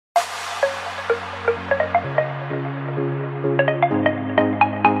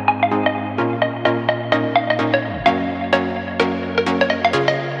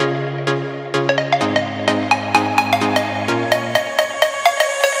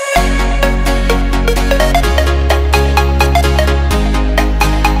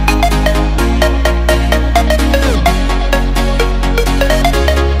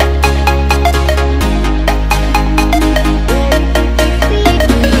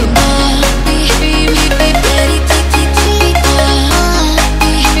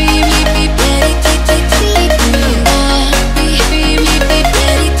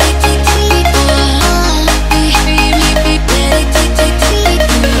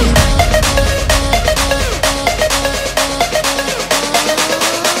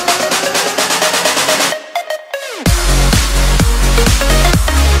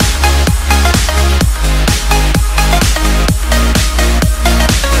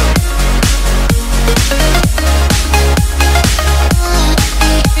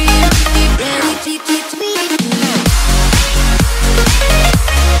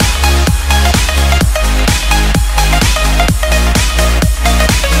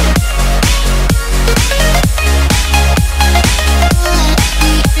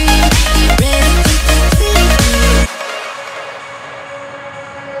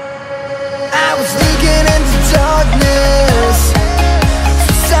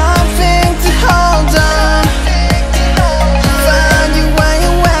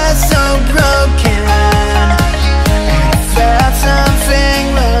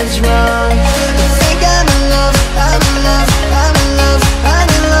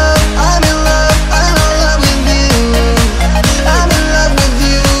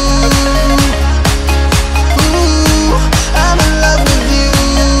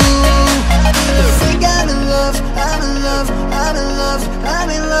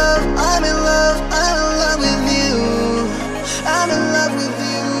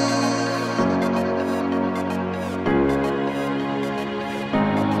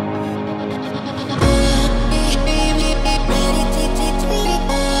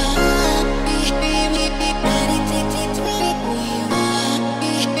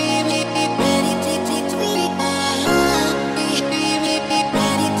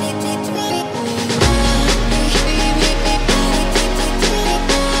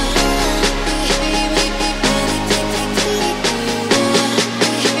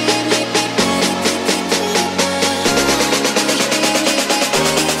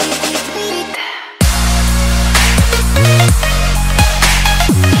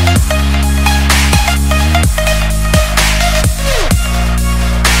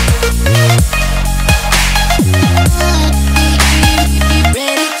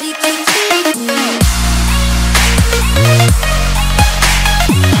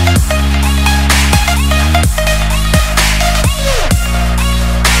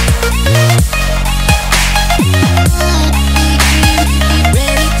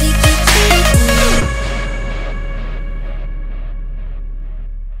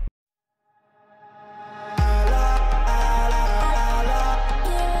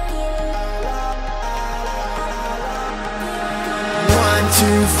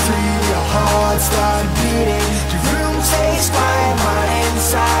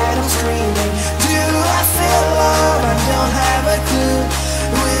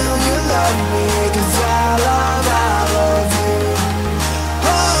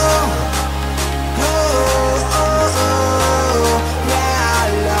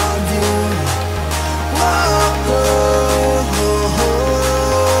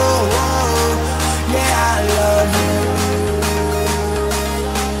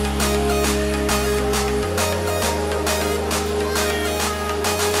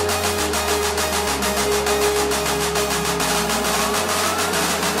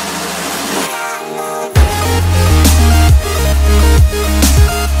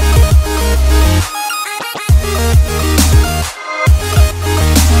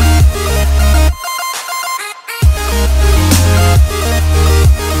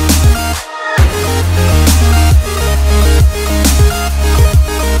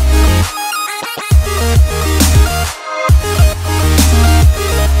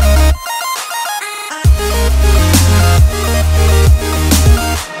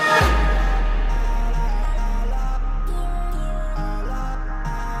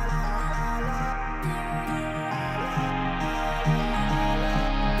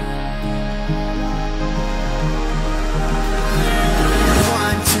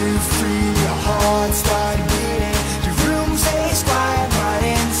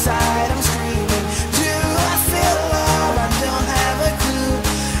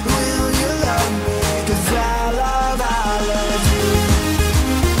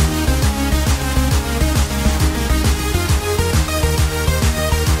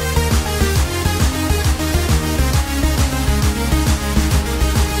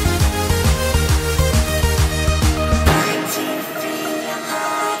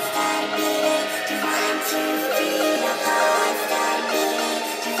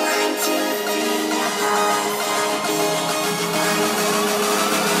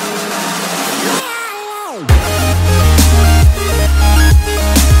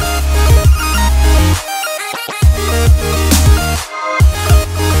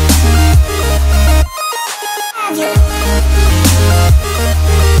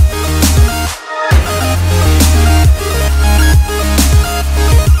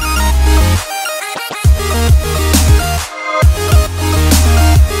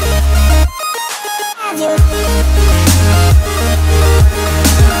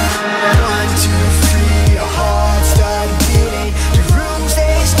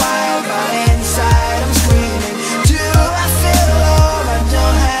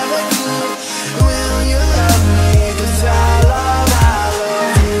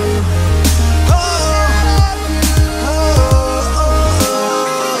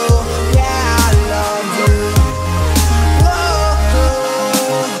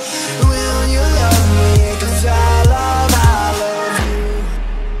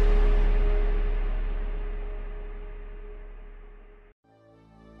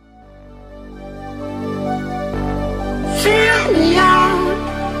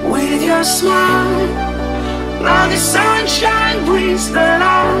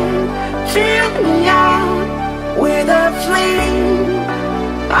out, fill me out with a flame.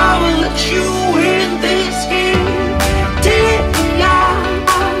 I will let you in this game. Take me out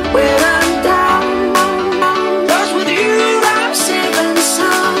when I'm down. 'Cause with you I'm saving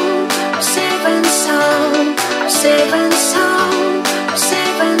some, saving some, saving some,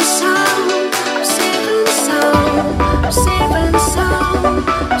 saving some, saving some, saving some,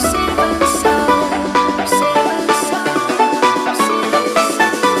 saving some, saving some.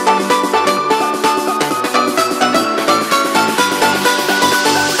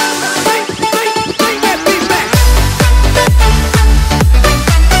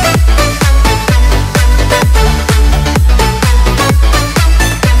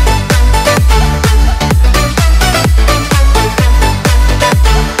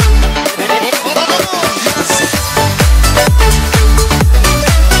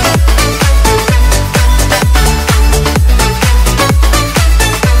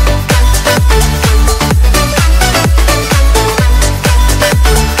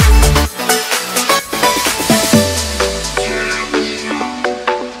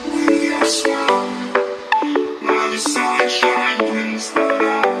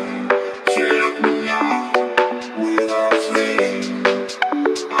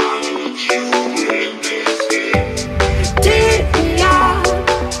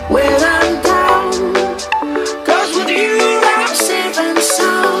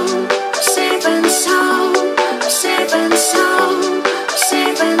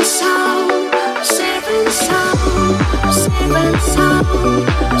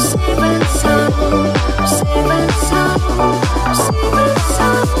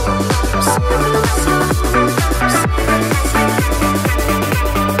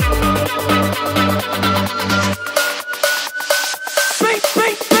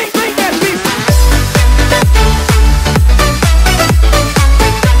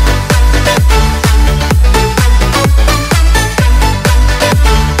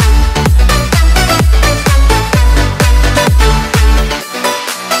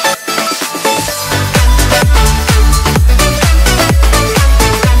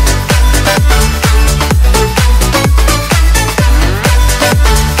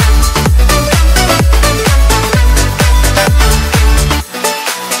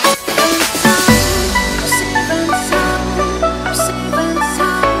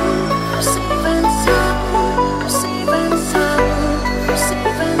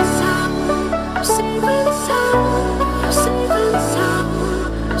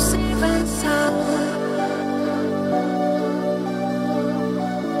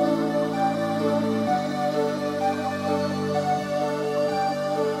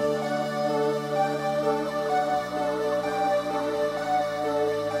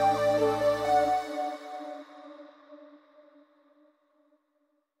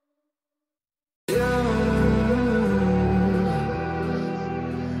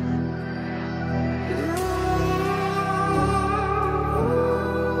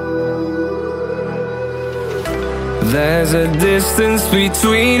 There's a distance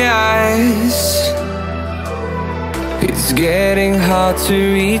between us. It's getting hard to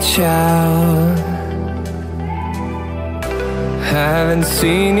reach out. Haven't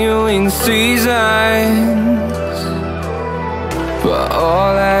seen you in seasons, but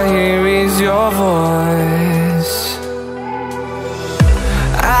all I hear is your voice.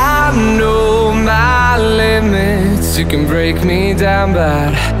 I know my limits, you can break me down,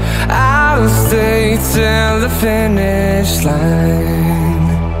 but I'll stay till the finish line.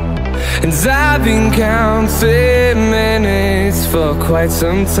 And I've been counting minutes for quite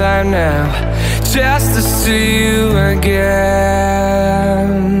some time now, just to see you again.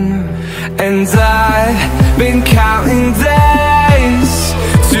 And I've been counting days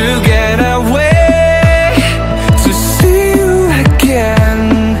to get away, to see you again,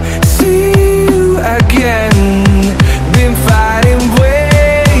 see you again. Been fighting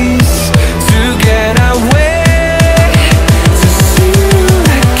ways to get away, to see you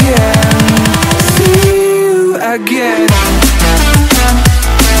again, see you again.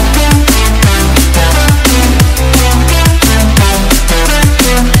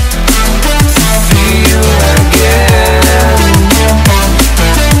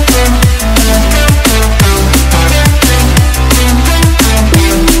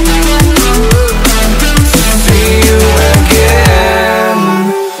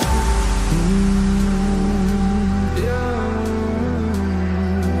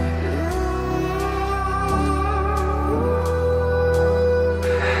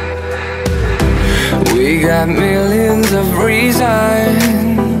 We got millions of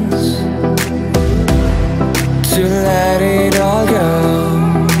reasons to let it all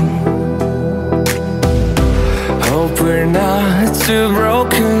go.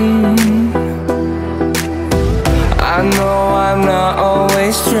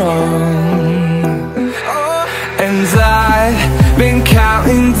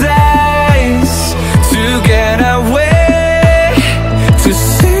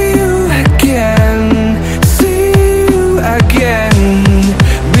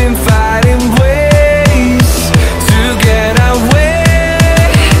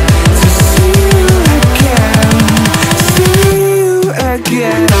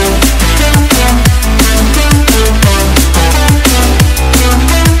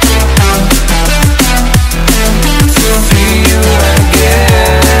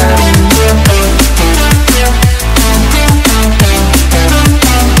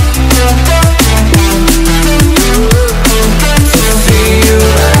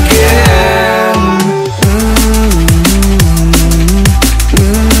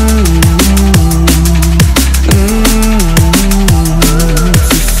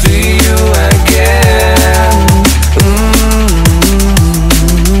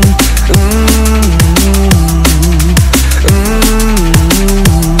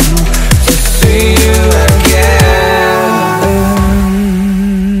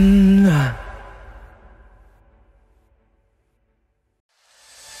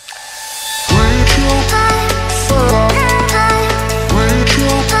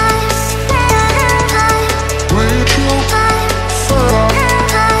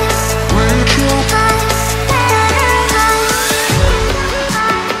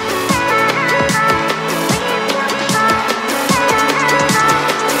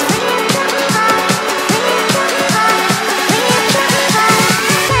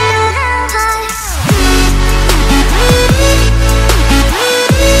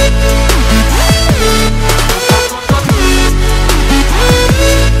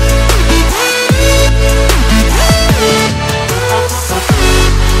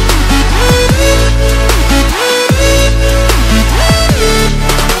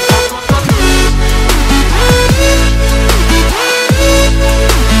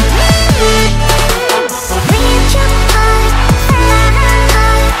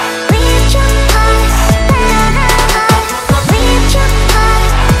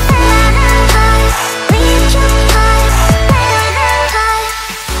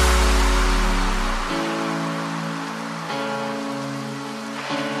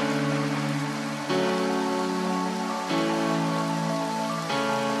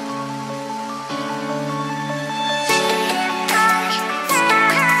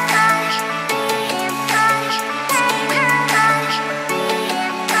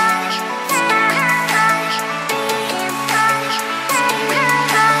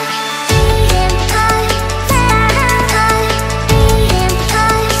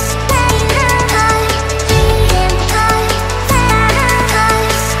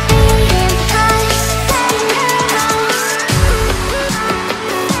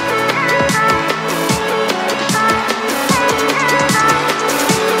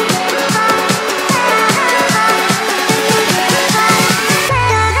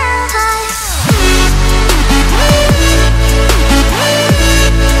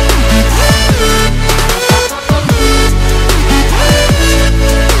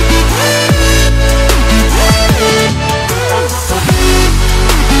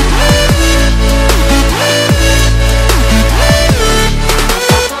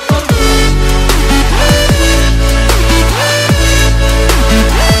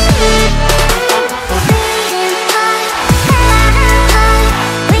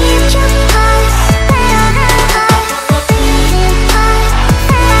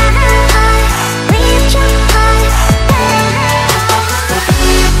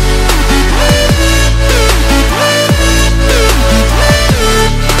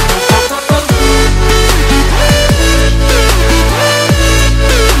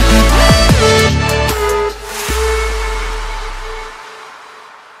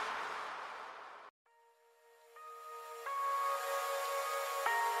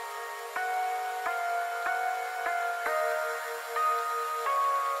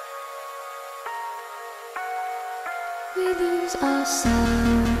 lose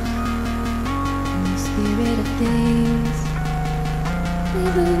ourselves in the spirit of things. We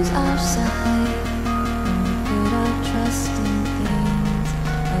lose our sight when we put our trust in things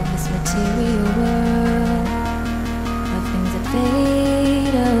of this material world, of things that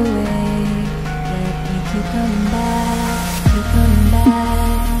fade away. Yet we keep coming back, keep coming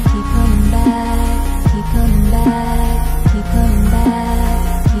back, keep coming back, keep coming back, keep coming back,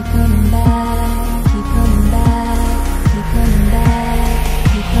 keep coming back, keep coming back, keep coming back, keep coming back,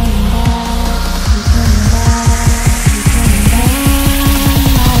 keep coming back, keep coming back.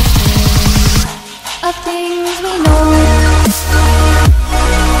 Of things we know.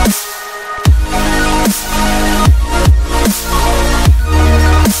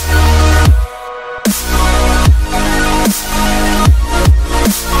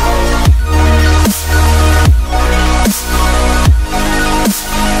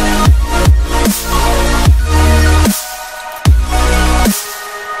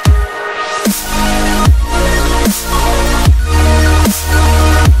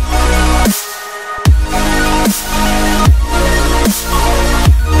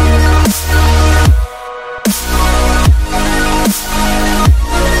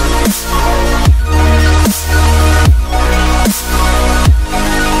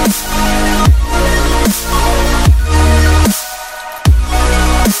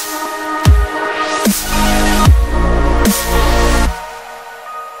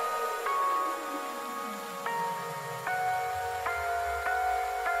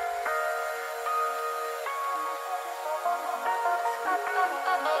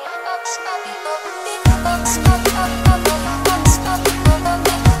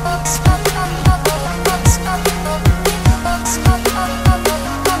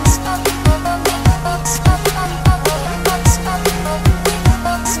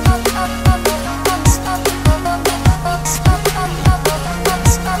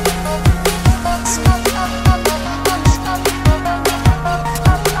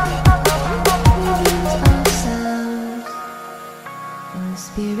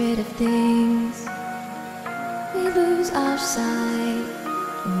 Spirit of things, we lose our sight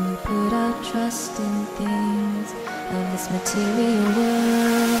when we put our trust in things of this material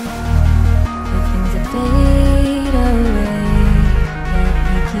world, of things that fade away. Yet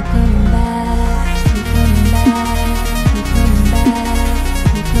we keep coming back, keep coming back, keep coming back,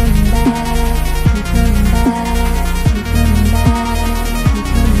 keep coming back, keep coming back, keep coming back, keep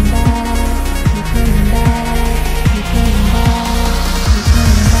coming back, keep coming back, keep coming back.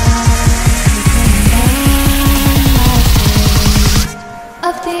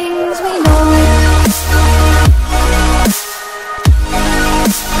 Of things we know.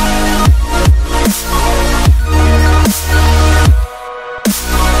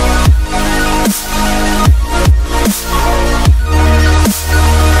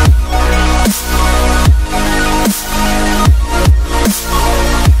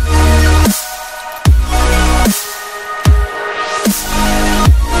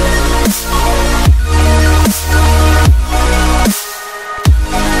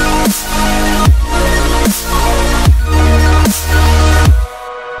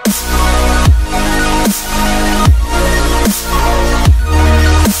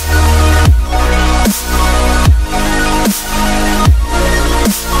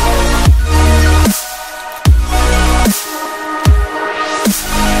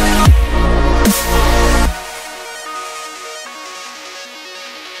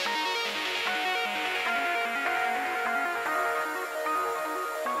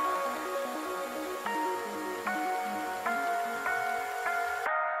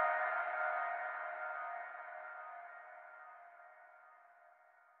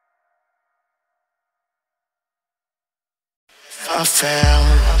 I fell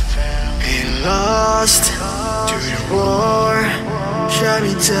and lost to the war, shot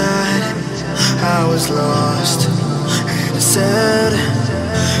me dead. I was lost and I said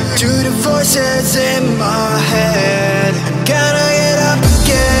to the voices in my head, I gotta get up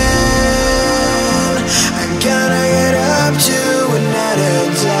again, I gotta get up to another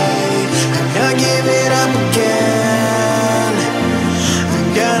day. I'm not giving up again. I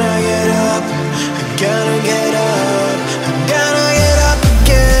gotta get up, I gotta get up.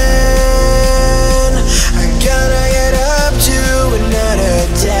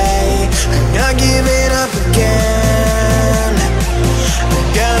 Giving up again. I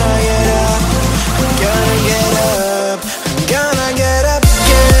gotta get up, I gotta get up, I gotta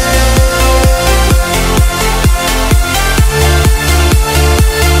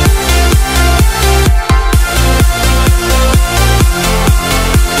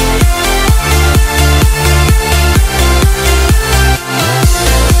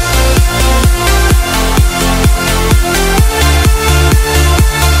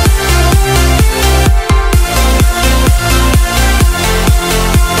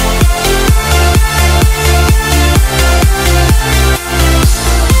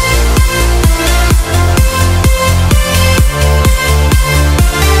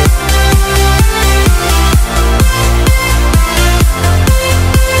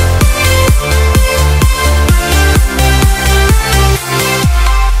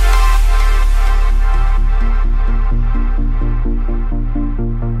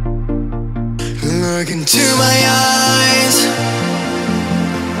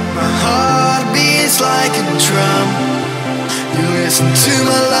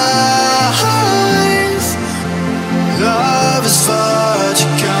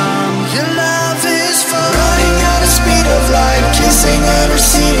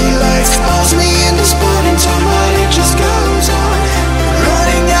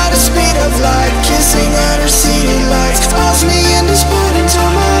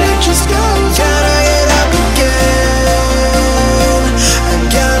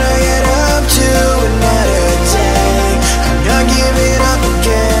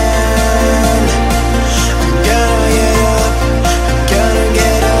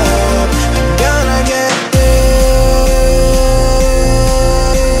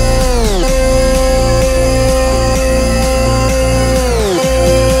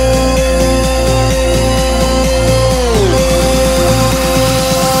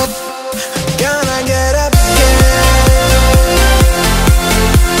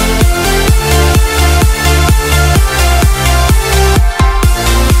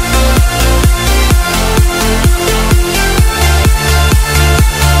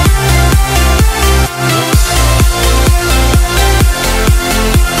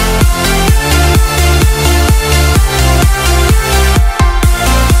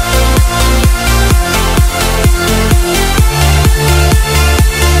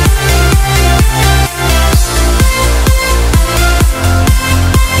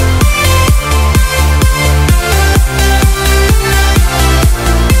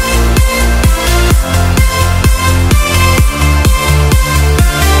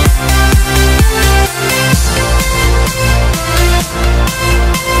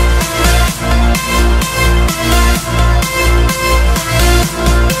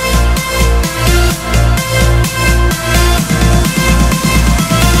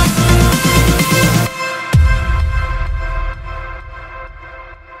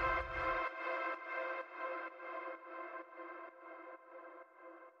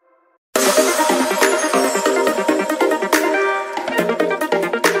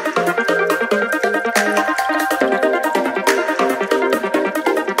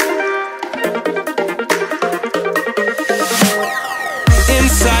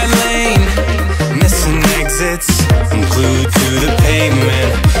inside lane, missing exits, I'm glued to the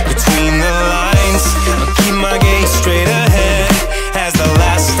pavement. Between the lines, I'll keep my gaze straight ahead as the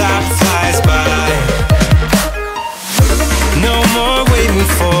last stop flies by. No more waiting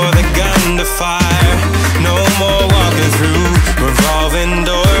for the gun to fire, no more walking through revolving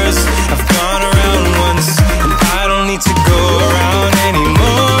doors. I've gone around once, and I don't need to go around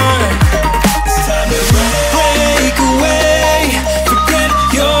anymore. It's time to break away, forget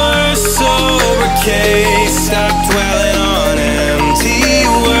your sober case. Stop dwelling on empty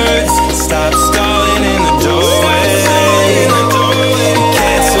words, stop stalling in the doorway.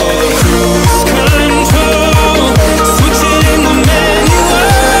 Cancel the cruise control, switch it in the manual.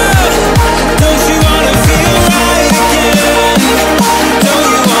 Don't you wanna feel right again? Don't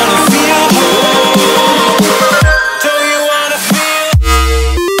you wanna feel whole? Don't you wanna feel?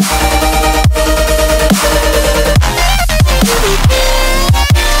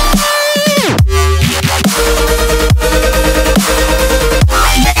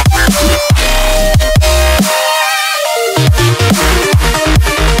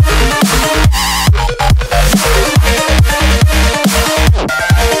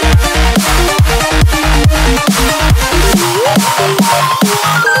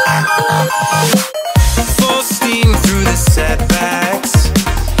 Full steam through the setbacks,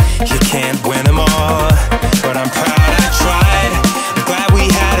 you can't win them all, but I'm proud I tried. I'm glad we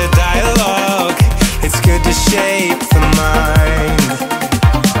had a dialogue, it's good to shape the mind.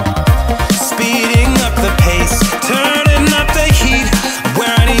 Speeding up the pace, turning up the heat,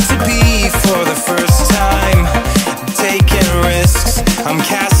 where I need to be for the first time. Taking risks, I'm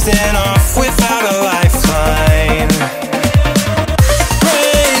casting off without a lifeline.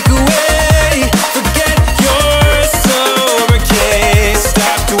 Break away, forget your sober case.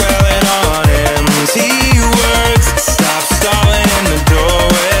 Stop dwelling on empty words, stop stalling in the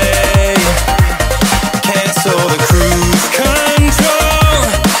doorway. Cancel the cruise control,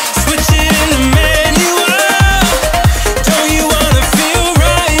 switch it in the manual. Don't you wanna feel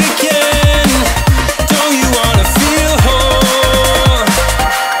right again? Don't you wanna feel whole?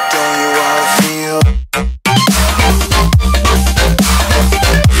 Don't you wanna feel?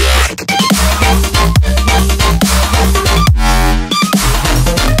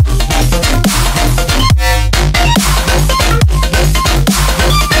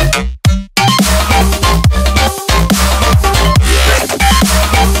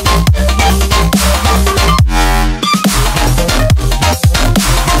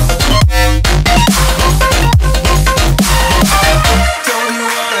 Don't you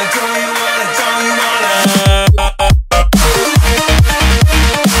wanna, don't you wanna, don't you wanna feel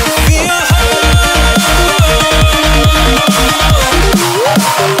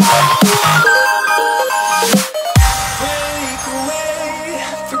Break away,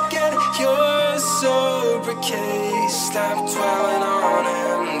 forget your sober case. Stop dwelling on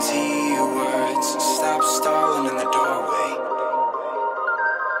empty words, stop stalling in the doorway.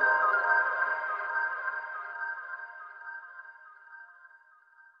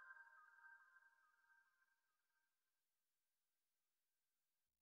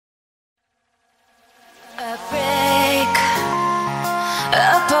 A break,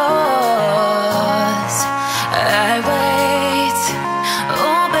 a pause, I wait.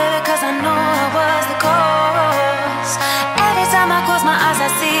 Oh baby, 'cause I know I was the cause. Every time I close my eyes I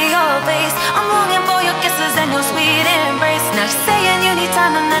see your face. I'm longing for your kisses and your sweet embrace. Now you're saying you need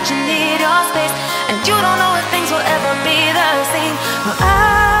time and that you need your space, and you don't know if things will ever be the same. Well,